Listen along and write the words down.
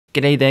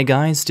G'day there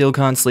guys, still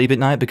can't sleep at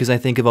night because I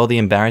think of all the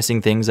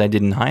embarrassing things I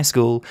did in high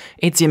school.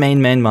 It's your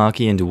main man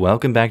Markee and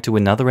welcome back to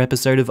another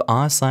episode of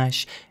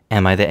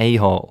r/Am I the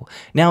A-hole?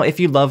 Now if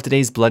you love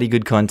today's bloody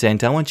good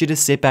content, I want you to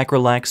sit back,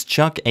 relax,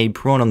 chuck a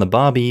prawn on the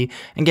barbie,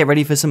 and get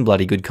ready for some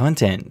bloody good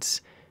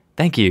content.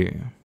 Thank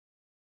you.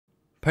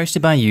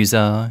 Posted by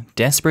user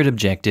Desperate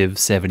Objective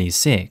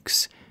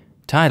 76,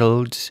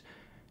 titled,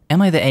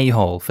 Am I the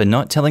A-hole for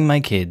not telling my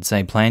kids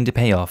I plan to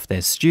pay off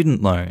their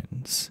student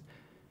loans?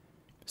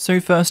 So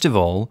first of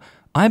all,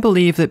 I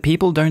believe that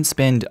people don't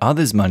spend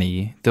others'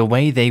 money the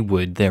way they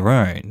would their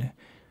own.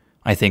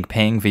 I think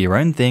paying for your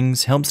own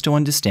things helps to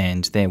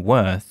understand their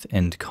worth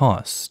and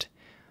cost.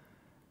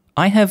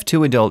 I have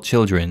 2 adult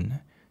children,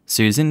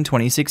 Susan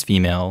 26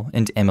 female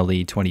and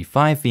Emily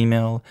 25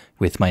 female,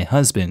 with my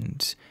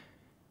husband.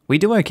 We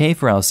do okay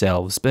for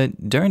ourselves,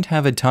 but don't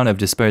have a ton of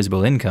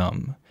disposable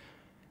income.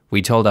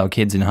 We told our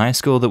kids in high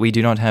school that we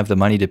do not have the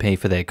money to pay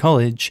for their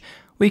college.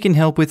 We can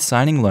help with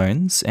signing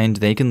loans, and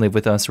they can live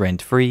with us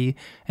rent-free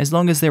as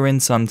long as they're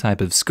in some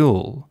type of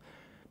school.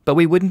 But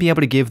we wouldn't be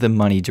able to give them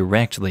money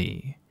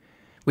directly.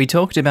 We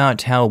talked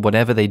about how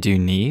whatever they do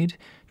need,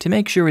 to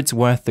make sure it's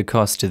worth the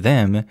cost to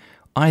them,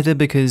 either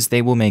because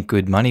they will make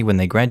good money when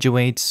they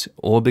graduate,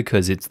 or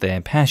because it's their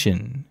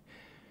passion.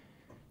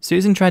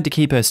 Susan tried to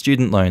keep her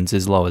student loans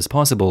as low as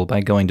possible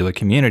by going to a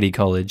community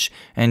college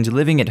and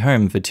living at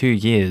home for 2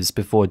 years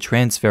before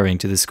transferring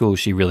to the school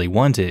she really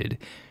wanted,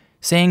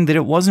 saying that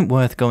it wasn't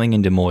worth going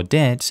into more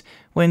debt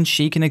when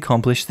she can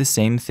accomplish the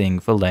same thing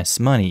for less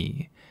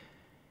money.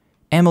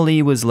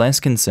 Emily was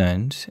less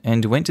concerned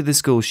and went to the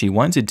school she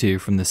wanted to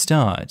from the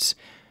start,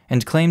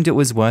 and claimed it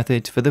was worth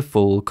it for the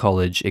full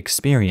college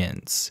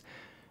experience.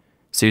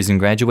 Susan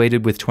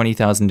graduated with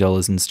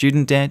 $20,000 in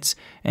student debt,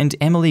 and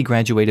Emily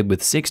graduated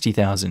with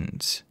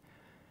 $60,000.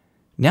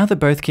 Now that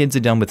both kids are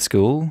done with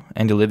school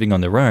and are living on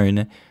their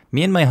own,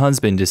 me and my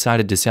husband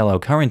decided to sell our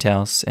current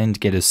house and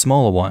get a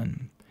smaller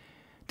one.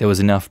 There was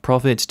enough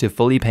profit to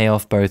fully pay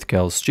off both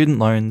girls' student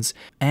loans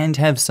and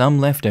have some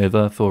left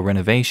over for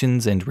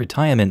renovations and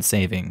retirement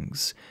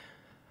savings.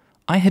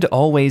 I had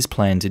always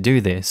planned to do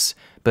this,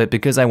 but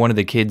because I wanted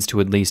the kids to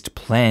at least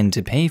plan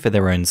to pay for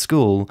their own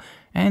school,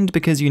 and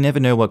because you never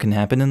know what can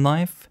happen in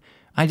life,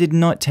 I did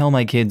not tell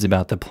my kids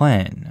about the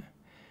plan.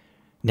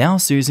 Now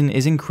Susan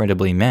is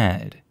incredibly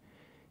mad.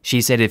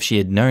 She said if she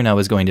had known I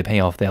was going to pay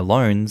off their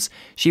loans,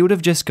 she would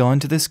have just gone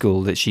to the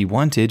school that she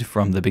wanted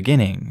from the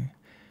beginning.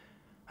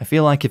 I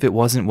feel like if it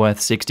wasn't worth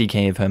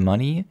 $60K of her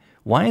money,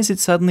 why is it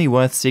suddenly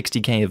worth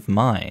 $60K of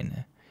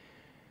mine?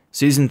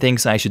 Susan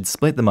thinks I should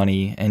split the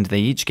money and they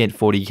each get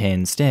 $40K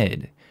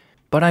instead,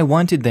 but I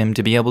wanted them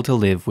to be able to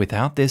live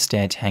without this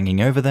debt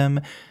hanging over them,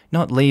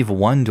 not leave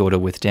one daughter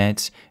with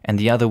debt and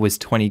the other with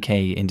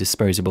 $20K in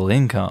disposable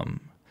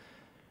income.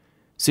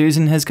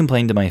 Susan has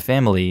complained to my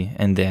family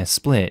and they're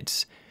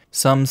split,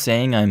 some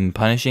saying I'm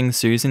punishing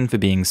Susan for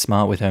being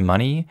smart with her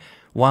money,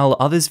 while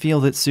others feel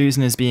that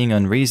Susan is being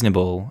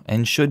unreasonable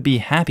and should be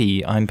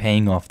happy I'm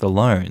paying off the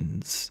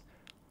loans.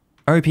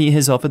 OP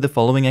has offered the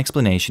following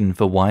explanation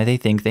for why they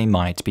think they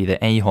might be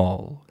the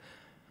a-hole.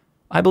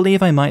 I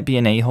believe I might be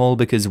an a-hole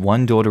because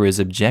one daughter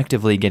is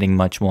objectively getting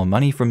much more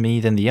money from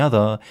me than the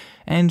other,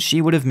 and she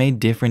would have made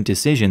different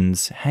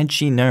decisions had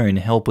she known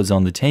help was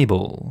on the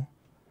table.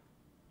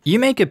 You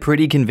make a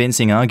pretty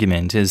convincing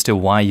argument as to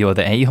why you're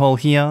the a-hole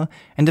here,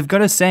 and I've got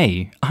to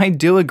say, I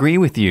do agree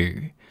with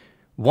you.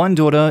 One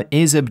daughter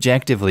is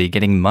objectively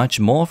getting much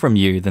more from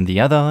you than the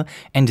other,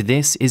 and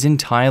this is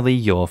entirely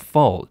your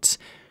fault.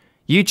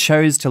 You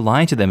chose to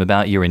lie to them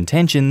about your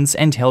intentions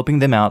and helping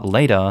them out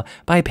later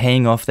by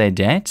paying off their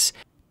debt,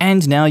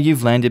 and now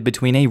you've landed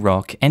between a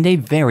rock and a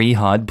very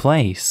hard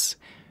place.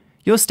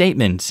 Your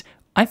statement,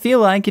 I feel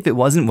like if it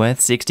wasn't worth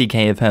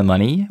 $60K of her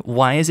money,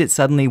 why is it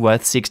suddenly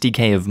worth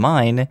 $60K of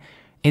mine,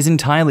 is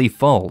entirely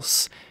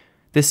false.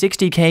 The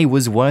 $60K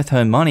was worth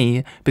her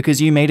money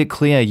because you made it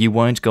clear you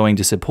weren't going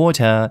to support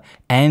her,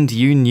 and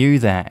you knew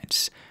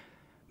that.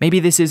 Maybe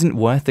this isn't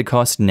worth the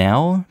cost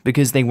now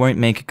because they won't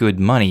make good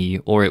money,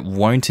 or it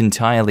won't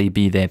entirely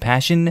be their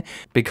passion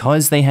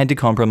because they had to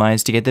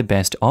compromise to get the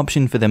best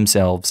option for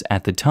themselves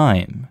at the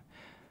time.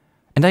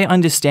 And I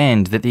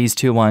understand that these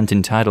 2 aren't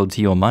entitled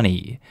to your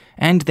money,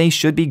 and they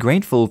should be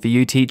grateful for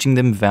you teaching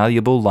them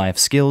valuable life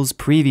skills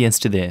previous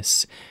to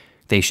this.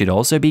 They should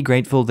also be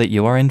grateful that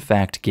you are in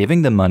fact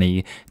giving them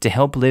money to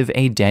help live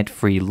a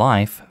debt-free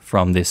life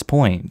from this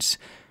point.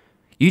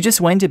 You just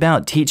went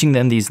about teaching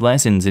them these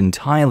lessons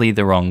entirely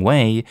the wrong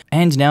way,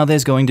 and now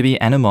there's going to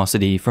be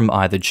animosity from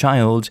either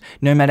child,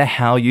 no matter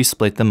how you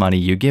split the money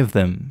you give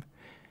them.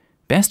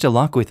 Best of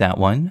luck with that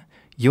one.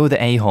 You're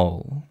the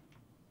a-hole.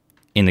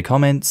 In the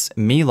comments,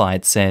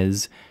 MeLight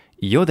says,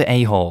 You're the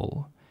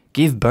a-hole.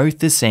 Give both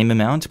the same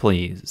amount,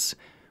 please.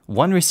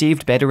 One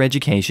received better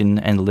education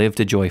and lived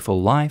a joyful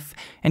life,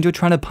 and you're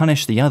trying to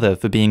punish the other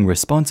for being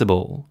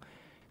responsible.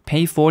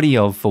 Pay 40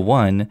 of for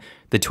one,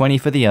 the 20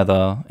 for the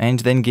other, and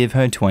then give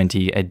her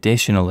 20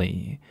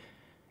 additionally.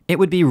 It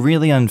would be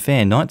really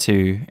unfair not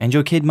to, and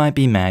your kid might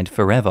be mad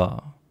forever.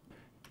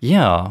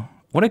 Yeah,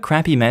 What a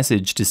crappy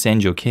message to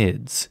send your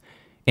kids.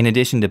 In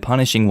addition to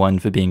punishing one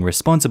for being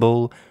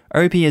responsible,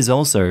 OP is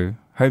also,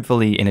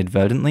 hopefully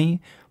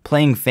inadvertently,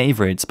 playing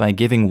favorites by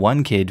giving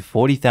one kid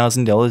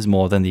 $40,000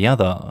 more than the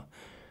other.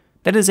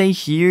 That is a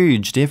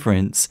huge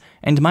difference,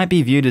 and might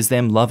be viewed as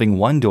them loving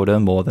one daughter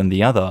more than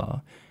the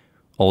other.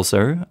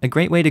 Also, a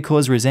great way to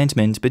cause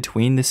resentment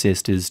between the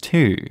sisters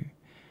too.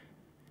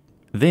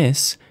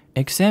 This,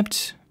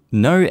 except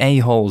no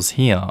a-holes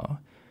here.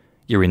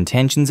 Your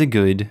intentions are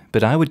good,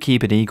 but I would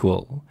keep it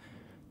equal.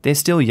 They're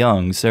still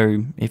young,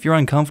 so if you're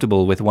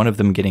uncomfortable with one of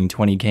them getting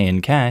 $20K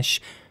in cash,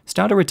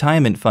 start a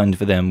retirement fund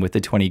for them with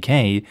the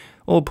 $20K,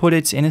 or put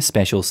it in a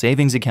special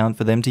savings account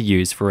for them to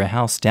use for a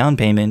house down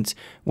payment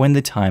when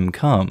the time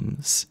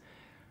comes.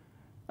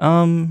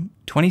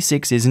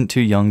 26 isn't too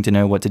young to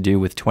know what to do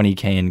with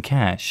 $20K in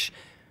cash,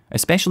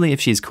 especially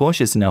if she's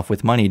cautious enough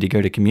with money to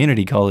go to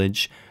community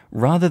college,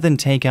 rather than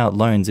take out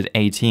loans at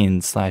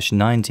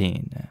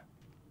 18/19.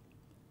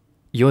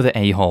 You're the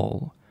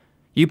a-hole.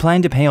 You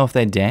planned to pay off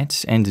their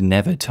debt and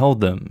never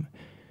told them.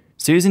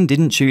 Susan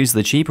didn't choose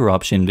the cheaper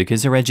option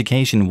because her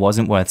education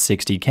wasn't worth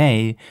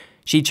 $60K,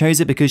 she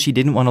chose it because she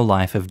didn't want a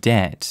life of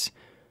debt.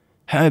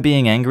 Her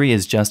being angry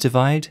is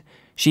justified.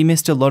 She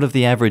missed a lot of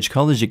the average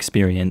college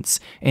experience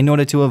in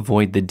order to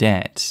avoid the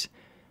debt.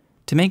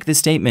 To make the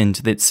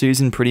statement that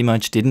Susan pretty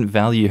much didn't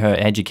value her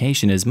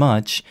education as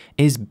much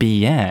is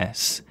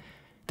BS.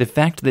 The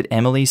fact that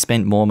Emily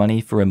spent more money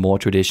for a more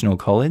traditional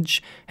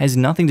college has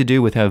nothing to do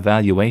with her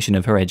valuation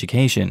of her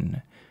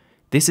education.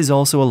 This is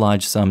also a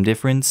large sum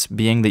difference,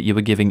 being that you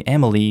were giving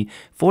Emily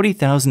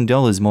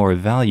 $40,000 more of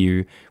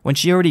value when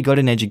she already got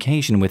an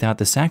education without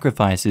the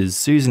sacrifices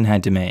Susan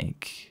had to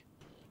make.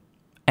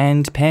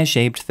 And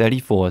Pear-Shaped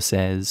 34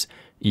 says,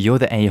 you're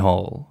the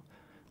a-hole.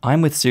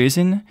 I'm with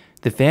Susan.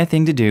 The fair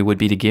thing to do would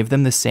be to give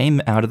them the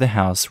same out of the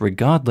house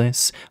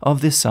regardless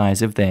of the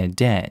size of their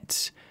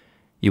debt.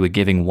 You were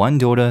giving one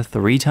daughter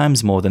 3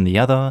 times more than the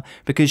other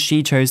because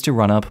she chose to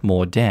run up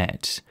more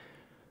debt.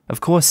 Of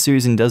course,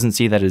 Susan doesn't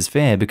see that as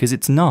fair because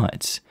it's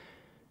not.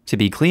 To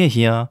be clear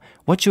here,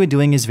 what you are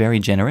doing is very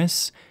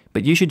generous,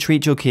 but you should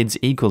treat your kids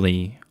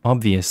equally,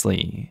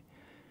 obviously.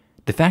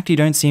 The fact you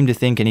don't seem to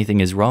think anything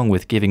is wrong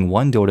with giving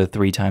one daughter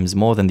 3 times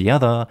more than the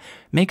other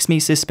makes me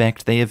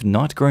suspect they have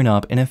not grown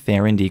up in a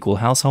fair and equal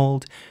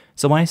household,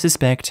 so I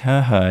suspect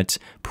her hurt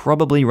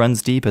probably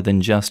runs deeper than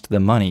just the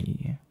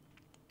money.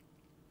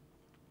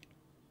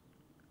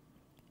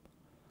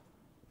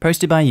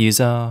 Posted by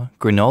user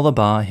Granola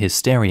Bar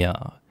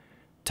Hysteria,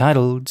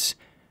 titled,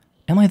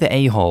 Am I the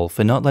a-hole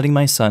for not letting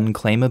my son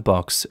claim a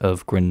box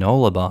of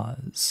granola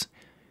bars?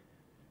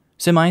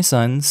 So my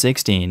son,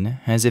 16,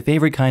 has a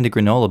favorite kind of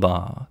granola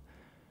bar.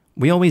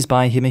 We always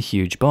buy him a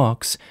huge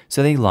box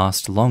so they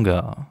last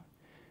longer.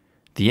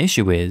 The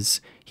issue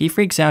is, he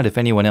freaks out if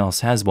anyone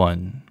else has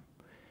one.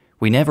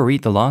 We never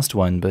eat the last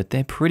one, but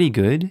they're pretty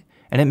good,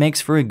 and it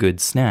makes for a good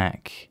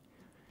snack.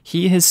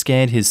 He has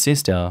scared his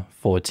sister,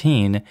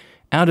 14,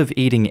 out of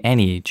eating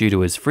any due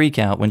to his freak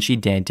out when she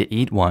dared to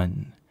eat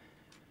one.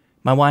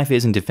 My wife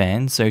isn't a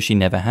fan, so she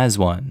never has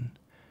one.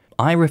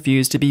 I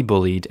refuse to be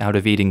bullied out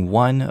of eating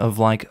one of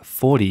like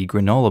 40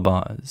 granola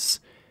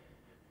bars.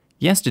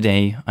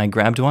 Yesterday, I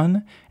grabbed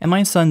one, and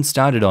my son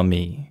started on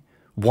me.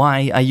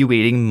 Why are you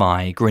eating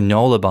my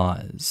granola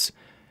bars?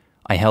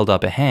 I held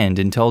up a hand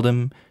and told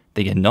him,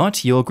 they are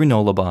not your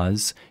granola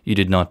bars, you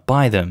did not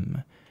buy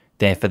them.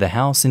 They're for the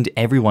house and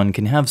everyone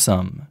can have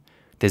some.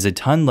 There's a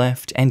ton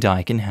left and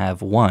I can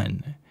have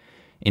one.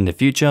 In the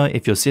future,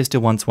 if your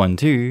sister wants one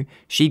too,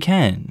 she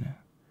can.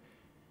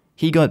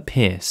 He got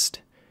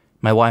pissed.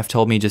 My wife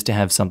told me just to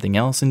have something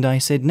else and I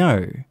said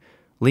no,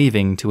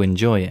 leaving to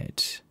enjoy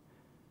it.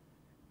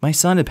 My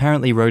son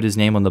apparently wrote his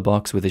name on the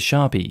box with a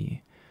Sharpie.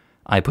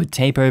 I put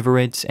tape over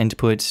it and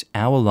put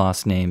our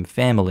last name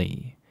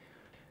family.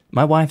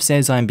 My wife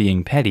says I'm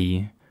being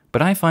petty,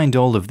 but I find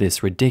all of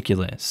this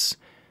ridiculous.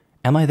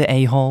 Am I the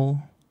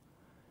a-hole?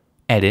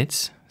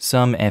 Edit.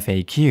 Some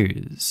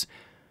FAQs.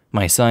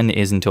 My son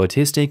isn't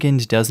autistic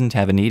and doesn't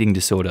have an eating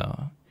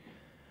disorder.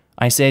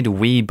 I said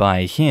we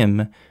buy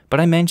him, but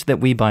I meant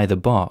that we buy the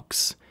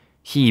box.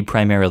 He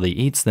primarily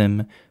eats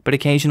them, but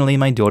occasionally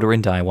my daughter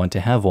and I want to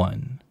have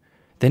one.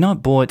 They're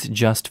not bought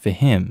just for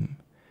him.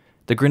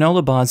 The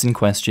granola bars in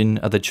question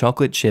are the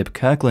chocolate chip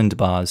Kirkland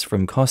bars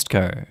from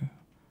Costco.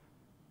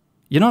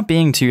 You're not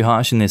being too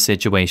harsh in this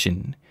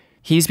situation.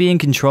 He's being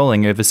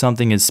controlling over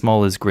something as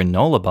small as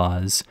granola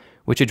bars,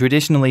 which are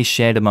traditionally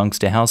shared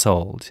amongst a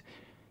household.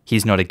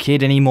 He's not a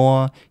kid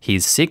anymore,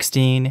 he's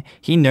 16,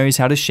 he knows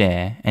how to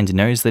share, and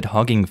knows that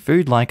hogging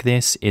food like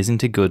this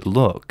isn't a good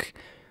look.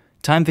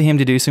 Time for him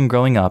to do some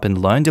growing up and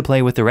learn to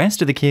play with the rest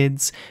of the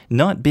kids,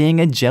 not being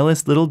a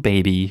jealous little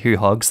baby who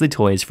hogs the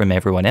toys from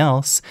everyone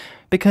else,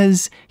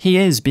 because he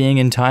is being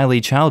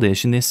entirely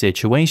childish in this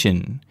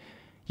situation.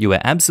 You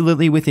are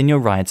absolutely within your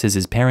rights as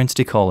his parents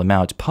to call him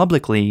out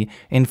publicly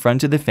in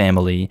front of the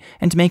family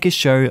and make a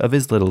show of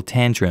his little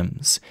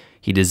tantrums.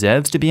 He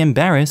deserves to be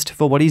embarrassed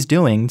for what he's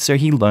doing so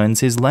he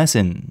learns his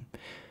lesson.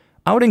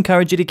 I would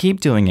encourage you to keep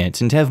doing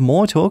it and have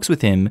more talks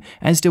with him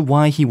as to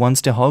why he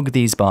wants to hog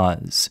these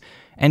bars.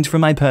 And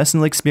from my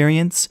personal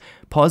experience,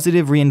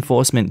 positive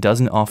reinforcement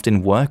doesn't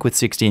often work with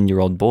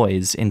 16-year-old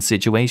boys in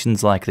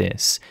situations like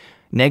this.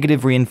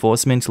 Negative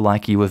reinforcement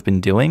like you have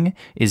been doing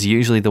is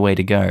usually the way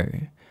to go,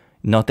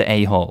 not the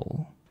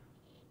a-hole.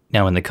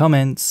 Now in the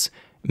comments,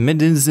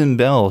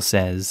 Midizimbel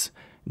says,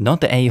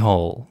 not the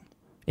a-hole.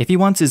 If he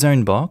wants his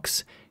own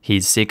box,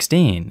 he's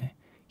 16.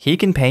 He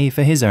can pay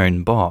for his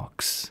own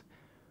box.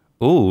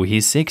 Ooh,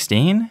 he's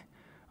 16?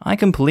 I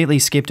completely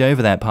skipped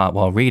over that part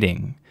while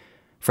reading.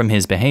 From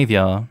his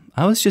behavior,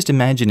 I was just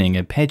imagining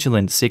a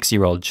petulant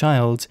 6-year-old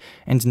child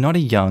and not a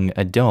young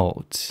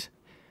adult.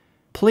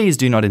 Please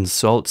do not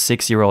insult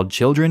 6-year-old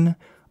children.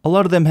 A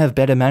lot of them have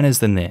better manners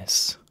than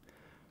this.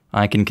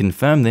 I can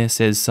confirm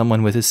this as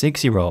someone with a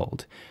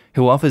 6-year-old,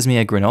 who offers me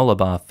a granola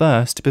bar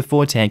first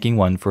before taking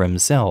one for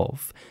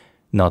himself,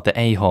 not the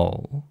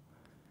a-hole.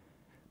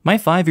 My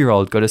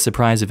 5-year-old got a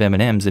surprise of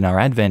M&Ms in our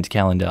advent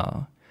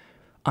calendar.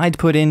 I'd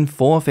put in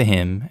 4 for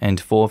him and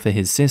 4 for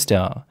his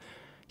sister.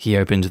 He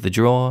opened the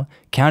drawer,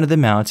 counted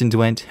them out and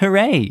went,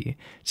 hooray!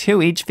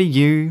 2 each for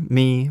you,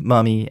 me,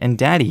 mummy and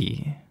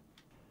daddy.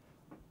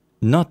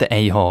 Not the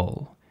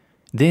a-hole.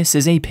 This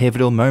is a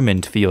pivotal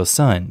moment for your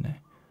son.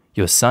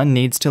 Your son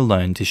needs to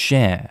learn to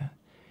share.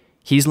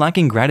 He's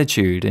lacking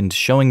gratitude and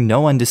showing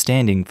no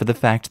understanding for the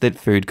fact that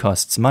food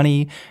costs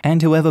money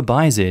and whoever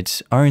buys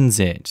it owns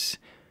it.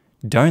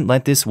 Don't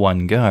let this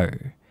one go.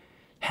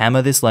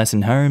 Hammer this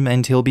lesson home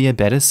and he'll be a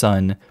better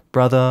son,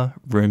 brother,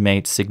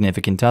 roommate,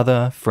 significant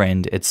other,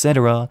 friend,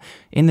 etc.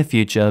 in the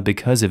future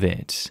because of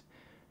it.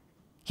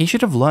 He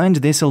should have learned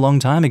this a long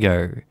time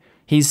ago.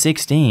 He's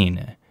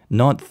 16,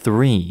 not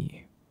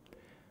 3.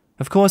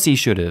 Of course he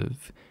should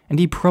have, and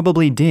he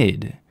probably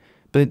did.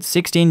 But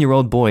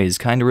 16-year-old boys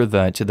kinda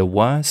revert to the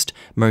worst,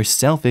 most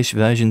selfish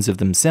versions of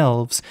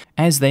themselves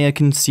as they are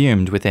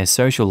consumed with their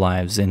social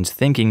lives and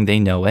thinking they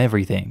know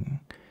everything.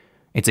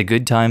 It's a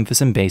good time for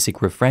some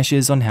basic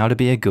refreshers on how to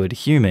be a good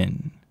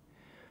human.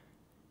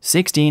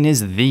 16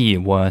 is the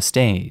worst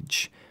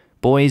age,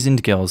 boys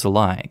and girls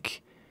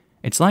alike.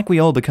 It's like we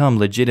all become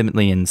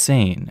legitimately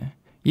insane.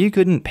 You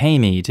couldn't pay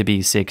me to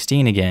be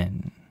 16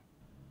 again.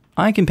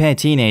 I compare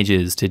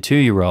teenagers to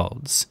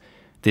 2-year-olds.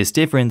 This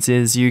difference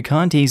is you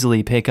can't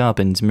easily pick up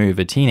and move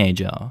a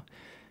teenager.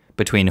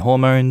 Between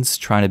hormones,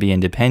 trying to be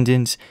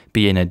independent,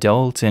 be an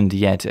adult, and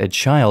yet a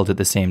child at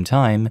the same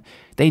time,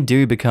 they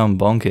do become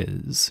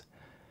bonkers.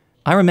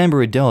 I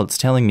remember adults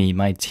telling me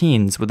my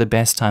teens were the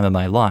best time of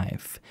my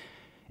life.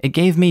 It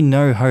gave me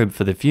no hope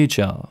for the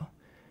future.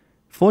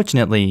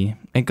 Fortunately,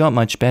 it got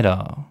much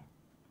better.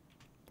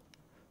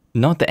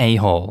 Not the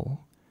a-hole.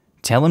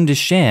 Tell him to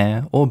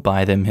share or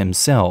buy them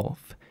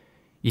himself.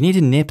 You need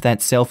to nip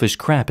that selfish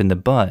crap in the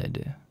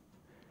bud.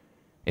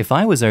 If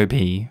I was OP,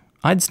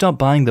 I'd stop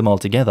buying them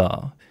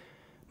altogether.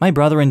 My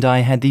brother and I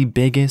had the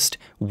biggest,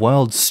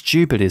 world's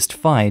stupidest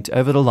fight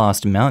over the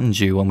last Mountain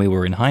Dew when we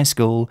were in high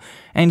school,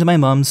 and my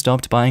mum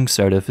stopped buying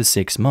soda for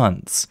 6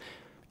 months.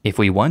 If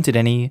we wanted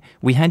any,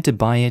 we had to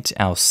buy it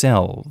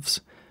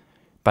ourselves.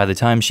 By the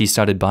time she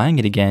started buying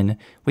it again,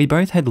 we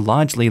both had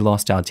largely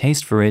lost our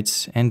taste for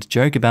it and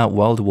joke about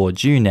World War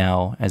Dew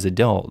now as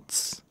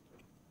adults.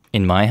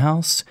 In my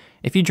house,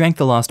 if you drank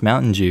the last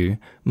Mountain Dew,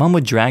 Mum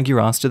would drag your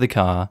ass to the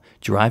car,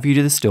 drive you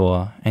to the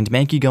store, and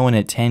make you go in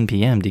at 10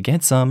 PM to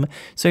get some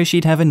so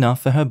she'd have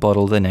enough for her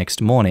bottle the next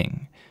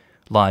morning.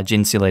 Large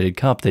insulated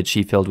cup that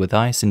she filled with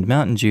ice and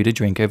Mountain Dew to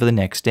drink over the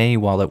next day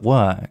while at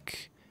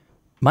work.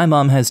 My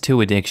mum has 2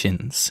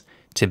 addictions,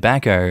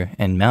 tobacco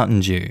and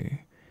Mountain Dew.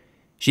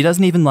 She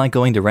doesn't even like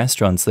going to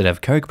restaurants that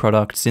have Coke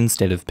products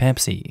instead of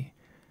Pepsi.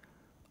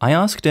 I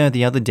asked her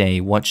the other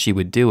day what she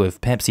would do if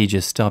Pepsi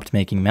just stopped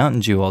making Mountain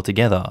Dew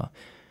altogether.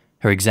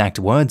 Her exact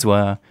words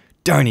were,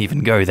 "Don't even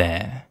go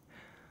there."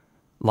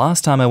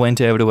 Last time I went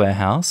over to her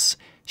house,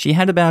 she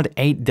had about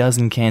 8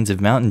 dozen cans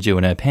of Mountain Dew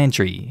in her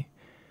pantry.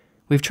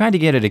 We've tried to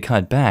get her to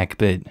cut back,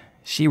 but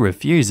she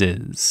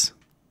refuses.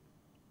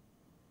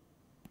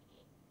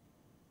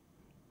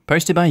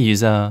 Posted by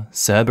user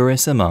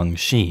Cerberus Among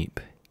Sheep.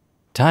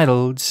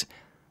 Titled,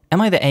 Am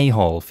I the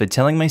a-hole for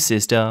telling my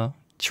sister,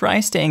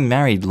 try staying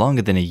married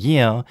longer than a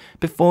year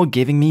before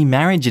giving me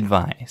marriage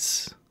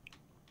advice?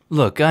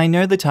 Look, I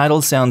know the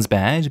title sounds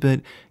bad, but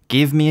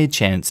give me a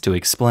chance to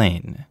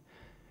explain.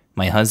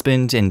 My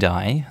husband and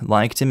I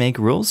like to make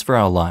rules for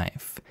our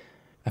life.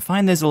 I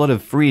find there's a lot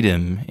of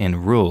freedom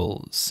in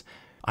rules.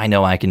 I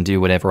know I can do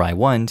whatever I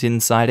want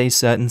inside a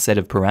certain set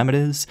of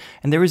parameters,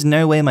 and there is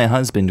no way my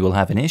husband will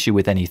have an issue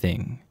with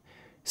anything.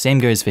 Same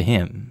goes for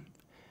him.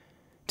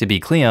 To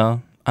be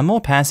clear, I'm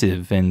more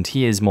passive and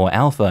he is more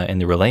alpha in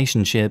the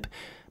relationship,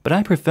 but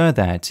I prefer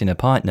that in a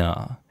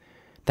partner.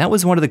 That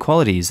was one of the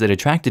qualities that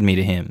attracted me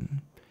to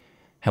him.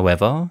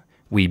 However,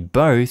 we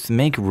both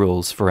make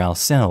rules for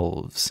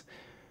ourselves.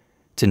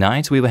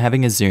 Tonight we were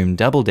having a Zoom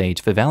double date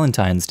for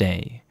Valentine's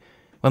Day,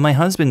 when my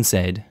husband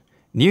said,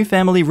 "New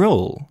family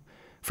rule.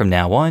 From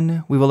now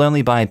on, we will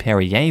only buy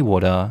Perrier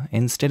water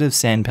instead of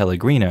San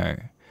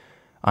Pellegrino.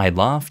 I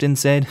laughed and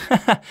said,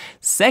 haha,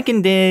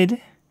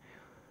 seconded.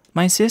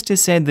 My sister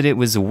said that it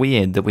was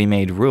weird that we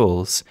made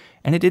rules,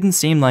 and it didn't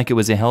seem like it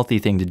was a healthy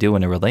thing to do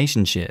in a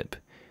relationship.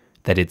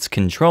 That it's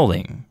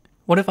controlling.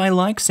 What if I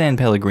like San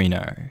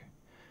Pellegrino?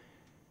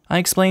 I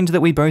explained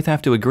that we both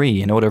have to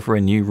agree in order for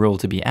a new rule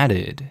to be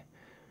added.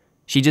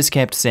 She just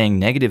kept saying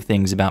negative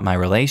things about my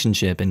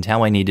relationship and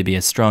how I need to be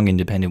a strong,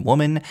 independent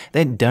woman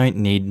that don't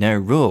need no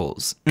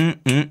rules.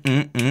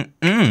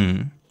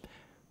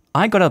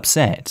 I got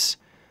upset.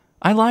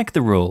 I like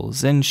the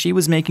rules, and she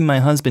was making my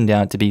husband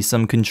out to be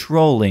some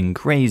controlling,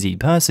 crazy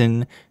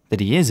person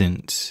that he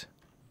isn't.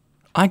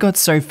 I got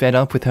so fed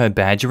up with her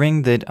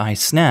badgering that I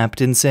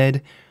snapped and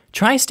said,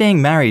 "Try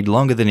staying married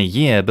longer than a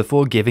year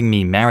before giving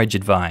me marriage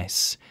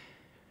advice."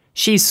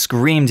 She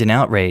screamed in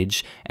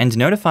outrage and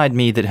notified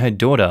me that her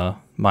daughter,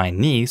 my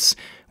niece,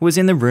 was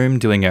in the room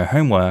doing her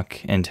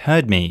homework and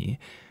heard me,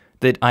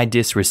 that I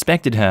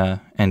disrespected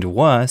her, and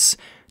worse,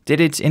 did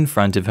it in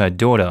front of her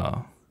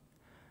daughter.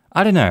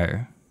 I don't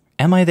know.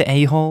 Am I the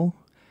a-hole?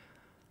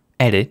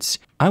 Edit.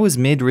 I was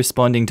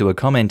mid-responding to a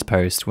comment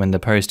post when the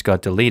post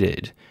got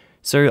deleted,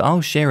 so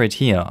I'll share it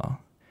here.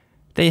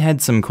 They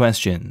had some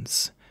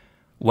questions.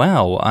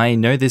 Wow, I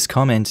know this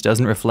comment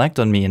doesn't reflect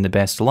on me in the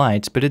best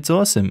light, but it's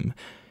awesome.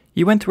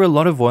 You went through a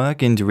lot of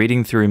work in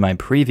reading through my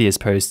previous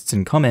posts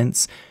and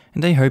comments,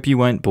 and I hope you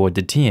weren't bored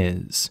to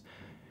tears.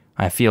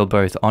 I feel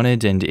both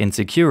honored and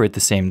insecure at the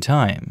same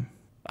time.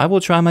 I will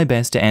try my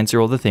best to answer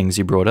all the things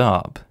you brought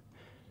up.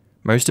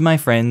 Most of my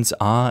friends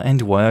are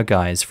and were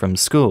guys from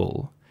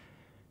school.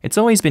 It's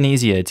always been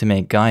easier to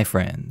make guy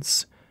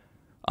friends.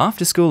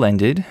 After school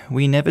ended,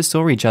 we never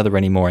saw each other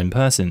anymore in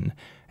person,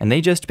 and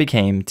they just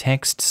became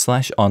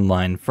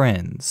text/online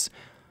friends.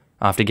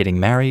 After getting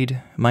married,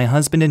 my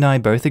husband and I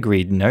both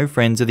agreed no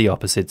friends of the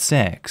opposite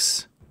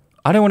sex.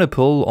 I don't want to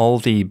pull all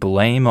the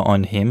blame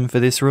on him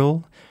for this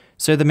rule,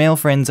 so the male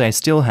friends I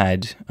still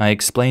had, I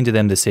explained to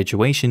them the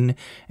situation,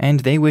 and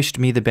they wished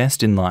me the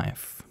best in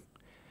life.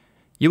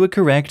 You were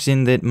correct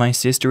in that my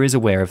sister is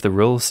aware of the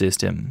rule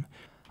system.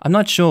 I'm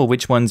not sure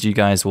which ones you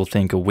guys will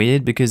think are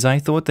weird because I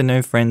thought the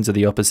no friends of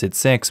the opposite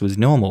sex was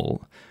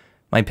normal.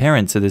 My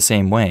parents are the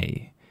same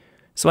way,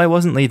 so I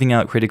wasn't leaving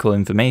out critical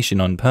information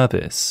on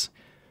purpose.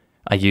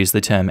 I use the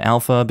term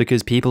alpha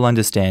because people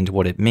understand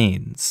what it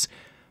means.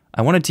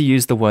 I wanted to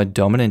use the word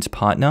dominant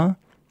partner,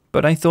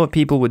 but I thought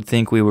people would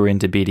think we were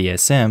into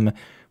BDSM,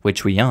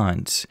 which we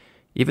aren't,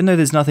 even though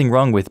there's nothing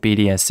wrong with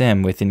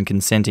BDSM within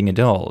consenting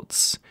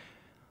adults.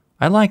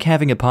 I like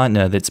having a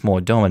partner that's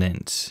more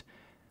dominant.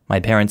 My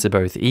parents are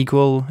both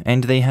equal,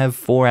 and they have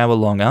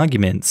 4-hour-long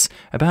arguments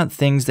about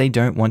things they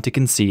don't want to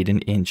concede an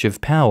inch of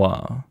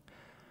power.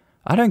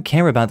 I don't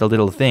care about the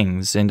little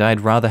things, and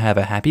I'd rather have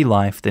a happy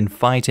life than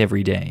fight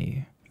every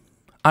day.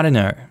 I don't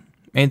know.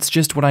 It's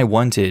just what I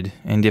wanted,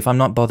 and if I'm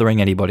not bothering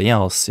anybody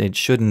else, it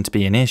shouldn't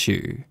be an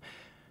issue.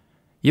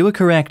 You were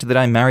correct that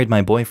I married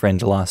my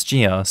boyfriend last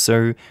year,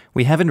 so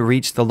we haven't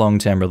reached the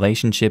long-term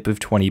relationship of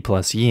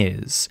 20+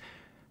 years.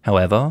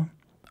 However,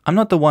 I'm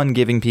not the one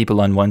giving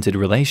people unwanted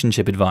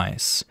relationship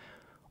advice.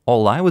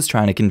 All I was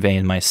trying to convey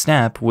in my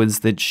snap was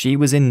that she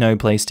was in no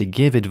place to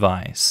give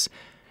advice.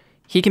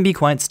 He can be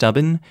quite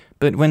stubborn,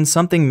 but when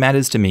something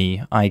matters to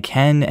me, I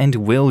can and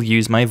will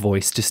use my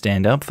voice to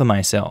stand up for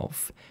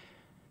myself.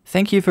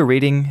 Thank you for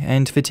reading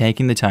and for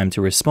taking the time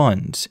to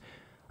respond.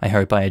 I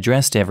hope I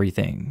addressed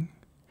everything.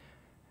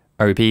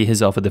 OP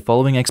has offered the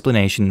following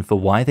explanation for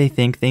why they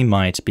think they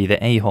might be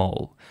the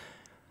a-hole.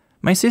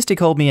 My sister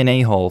called me an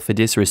a-hole for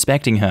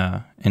disrespecting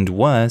her, and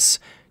worse,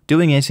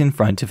 doing it in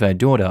front of her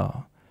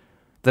daughter.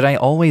 That I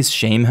always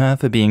shame her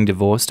for being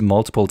divorced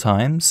multiple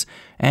times,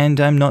 and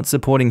I'm not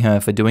supporting her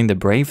for doing the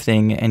brave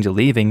thing and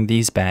leaving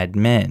these bad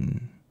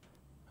men.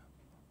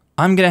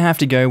 I'm gonna have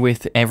to go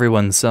with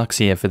everyone sucks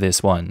here for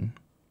this one.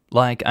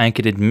 Like, I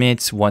could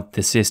admit what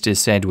the sister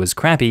said was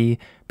crappy,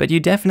 but you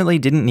definitely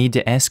didn't need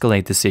to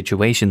escalate the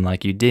situation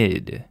like you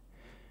did.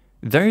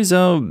 Those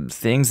are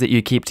things that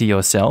you keep to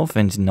yourself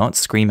and not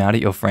scream out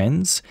at your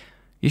friends.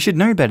 You should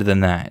know better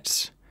than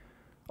that.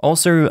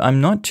 Also,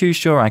 I'm not too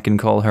sure I can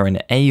call her an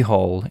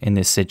a-hole in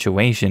this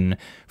situation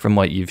from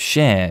what you've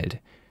shared,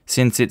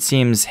 since it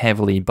seems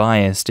heavily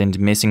biased and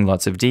missing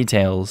lots of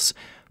details,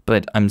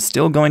 but I'm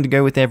still going to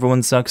go with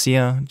everyone sucks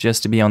here,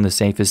 just to be on the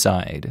safer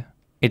side.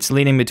 It's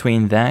leaning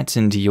between that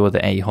and you're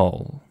the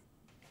a-hole.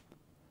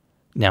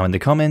 Now in the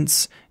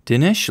comments,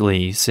 Dinesh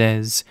Lee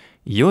says,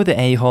 "You're the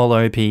a-hole,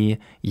 OP,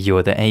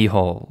 you're the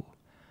a-hole."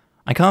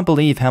 I can't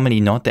believe how many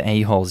not the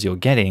a-holes you're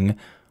getting,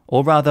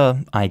 or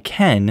rather, I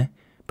can,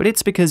 but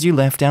it's because you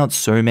left out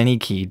so many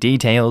key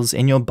details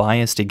in your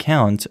biased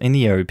account in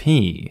the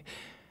OP.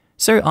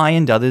 So I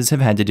and others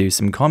have had to do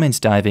some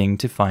comment diving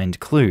to find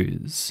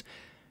clues.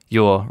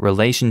 Your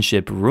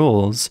relationship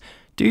rules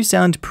do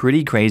sound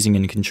pretty crazy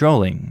and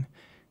controlling.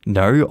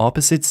 No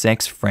opposite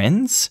sex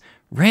friends?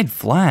 Red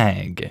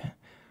flag.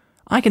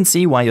 I can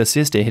see why your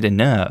sister hit a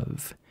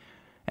nerve.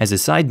 As a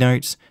side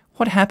note,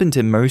 what happened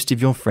to most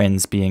of your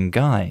friends being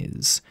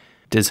guys?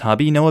 Does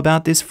hubby know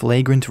about this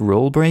flagrant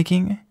rule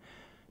breaking?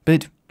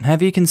 But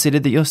have you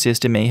considered that your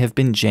sister may have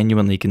been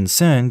genuinely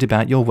concerned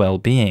about your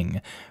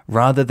well-being,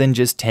 rather than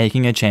just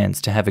taking a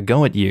chance to have a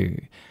go at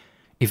you?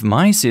 If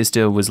my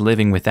sister was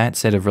living with that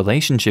set of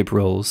relationship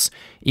rules,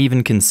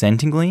 even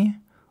consentingly,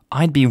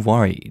 I'd be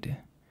worried.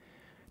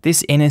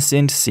 This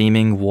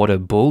innocent-seeming water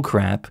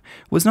bullcrap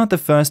was not the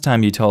first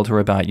time you told her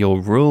about your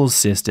rules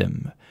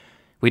system.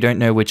 We don't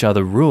know which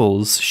other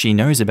rules she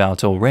knows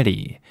about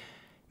already.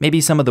 Maybe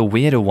some of the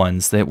weirder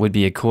ones that would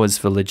be a cause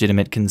for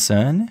legitimate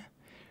concern?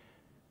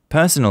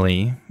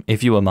 Personally,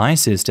 if you were my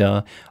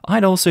sister,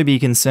 I'd also be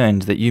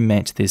concerned that you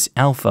met this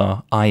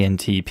alpha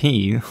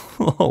INTP,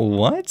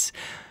 what?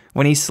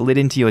 When he slid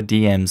into your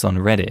DMs on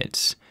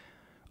Reddit.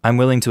 I'm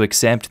willing to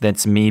accept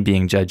that's me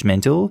being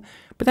judgmental,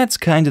 but that's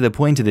kind of the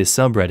point of this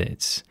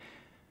subreddit.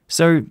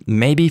 So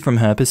maybe from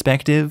her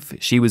perspective,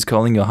 she was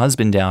calling your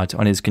husband out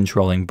on his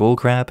controlling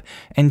bullcrap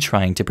and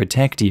trying to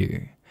protect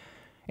you.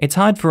 It's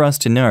hard for us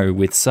to know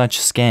with such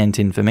scant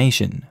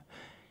information.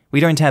 We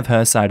don't have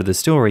her side of the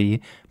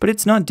story, but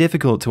it's not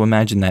difficult to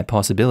imagine that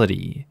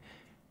possibility.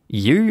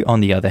 You,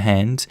 on the other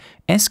hand,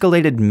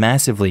 escalated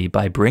massively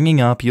by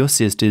bringing up your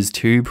sister's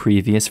 2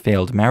 previous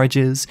failed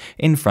marriages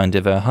in front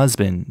of her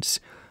husband.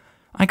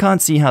 I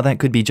can't see how that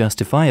could be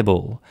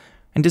justifiable,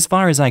 and as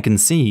far as I can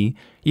see,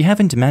 you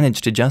haven't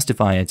managed to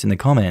justify it in the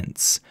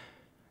comments.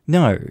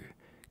 No.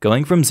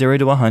 Going from 0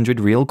 to 100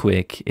 real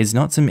quick is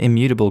not some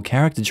immutable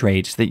character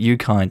trait that you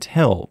can't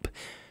help,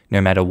 no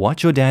matter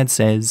what your dad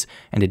says,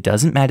 and it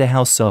doesn't matter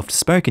how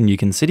soft-spoken you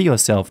consider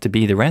yourself to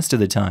be the rest of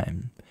the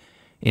time.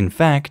 In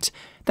fact,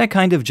 that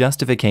kind of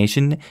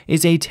justification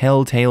is a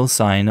telltale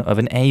sign of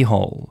an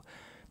a-hole.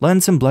 Learn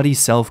some bloody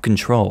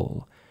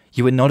self-control.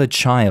 You are not a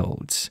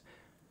child.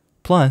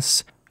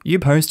 Plus, you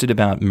posted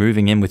about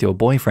moving in with your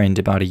boyfriend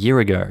about a year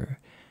ago.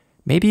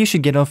 Maybe you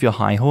should get off your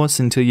high horse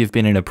until you've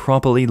been in a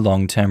properly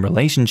long-term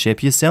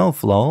relationship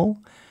yourself, lol.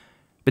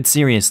 But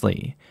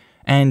seriously,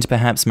 and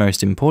perhaps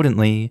most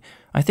importantly,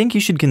 I think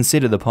you should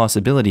consider the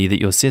possibility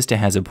that your sister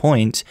has a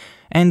point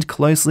and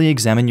closely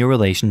examine your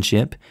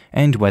relationship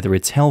and whether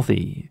it's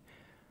healthy.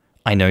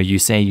 I know you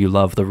say you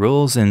love the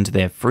rules and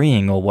they're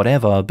freeing or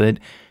whatever, but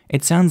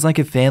it sounds like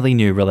a fairly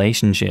new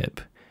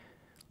relationship.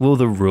 Will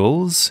the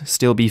rules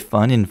still be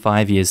fun in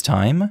 5 years'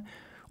 time,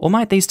 or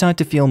might they start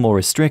to feel more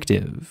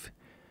restrictive?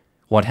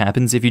 What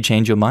happens if you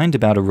change your mind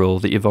about a rule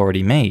that you've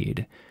already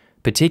made?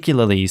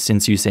 Particularly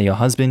since you say your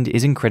husband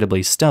is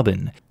incredibly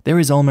stubborn, there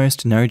is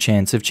almost no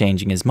chance of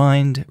changing his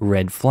mind,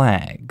 red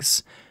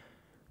flags.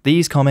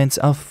 These comments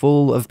are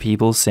full of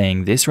people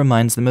saying this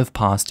reminds them of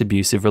past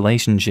abusive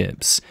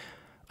relationships.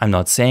 I'm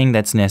not saying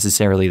that's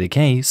necessarily the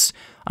case,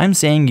 I'm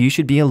saying you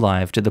should be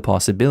alive to the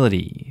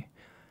possibility.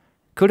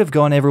 Could have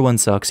gone everyone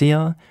sucks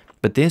here,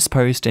 but this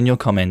post and your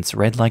comments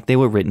read like they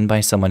were written by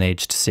someone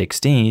aged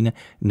 16,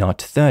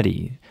 not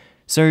 30.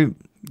 So,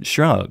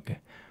 shrug.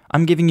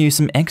 I'm giving you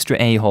some extra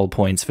a-hole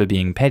points for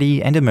being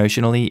petty and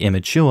emotionally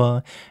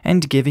immature,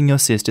 and giving your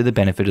sister the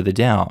benefit of the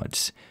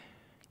doubt.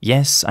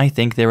 Yes, I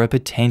think there are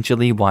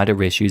potentially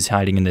wider issues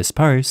hiding in this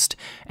post,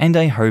 and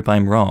I hope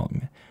I'm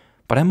wrong.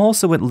 But I'm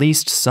also at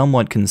least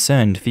somewhat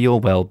concerned for your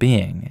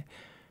well-being.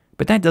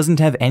 But that doesn't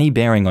have any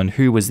bearing on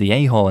who was the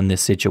a-hole in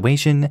this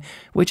situation,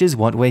 which is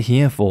what we're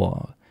here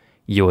for.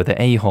 You're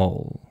the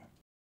a-hole.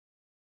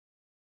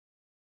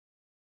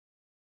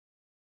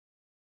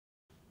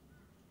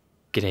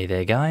 G'day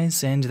there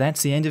guys, and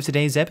that's the end of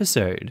today's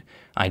episode.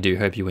 I do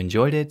hope you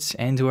enjoyed it,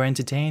 and were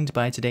entertained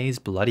by today's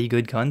bloody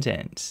good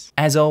content.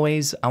 As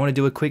always, I want to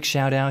do a quick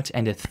shout out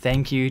and a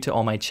thank you to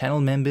all my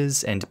channel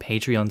members and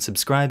Patreon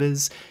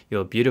subscribers.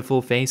 Your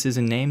beautiful faces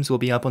and names will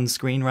be up on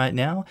screen right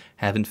now.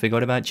 Haven't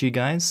forgot about you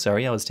guys,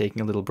 sorry I was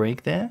taking a little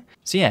break there.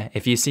 So yeah,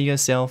 if you see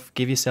yourself,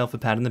 give yourself a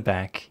pat on the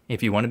back.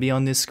 If you want to be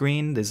on this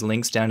screen, there's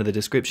links down in the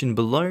description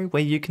below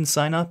where you can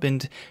sign up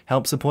and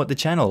help support the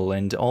channel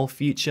and all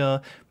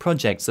future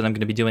projects that I'm going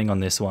to be doing on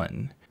this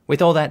one.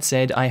 With all that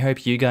said, I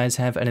hope you guys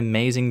have an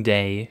amazing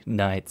day,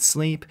 night,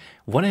 sleep,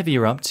 whatever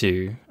you're up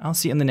to. I'll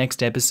see you in the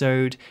next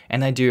episode,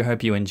 and I do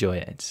hope you enjoy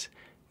it.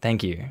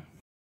 Thank you.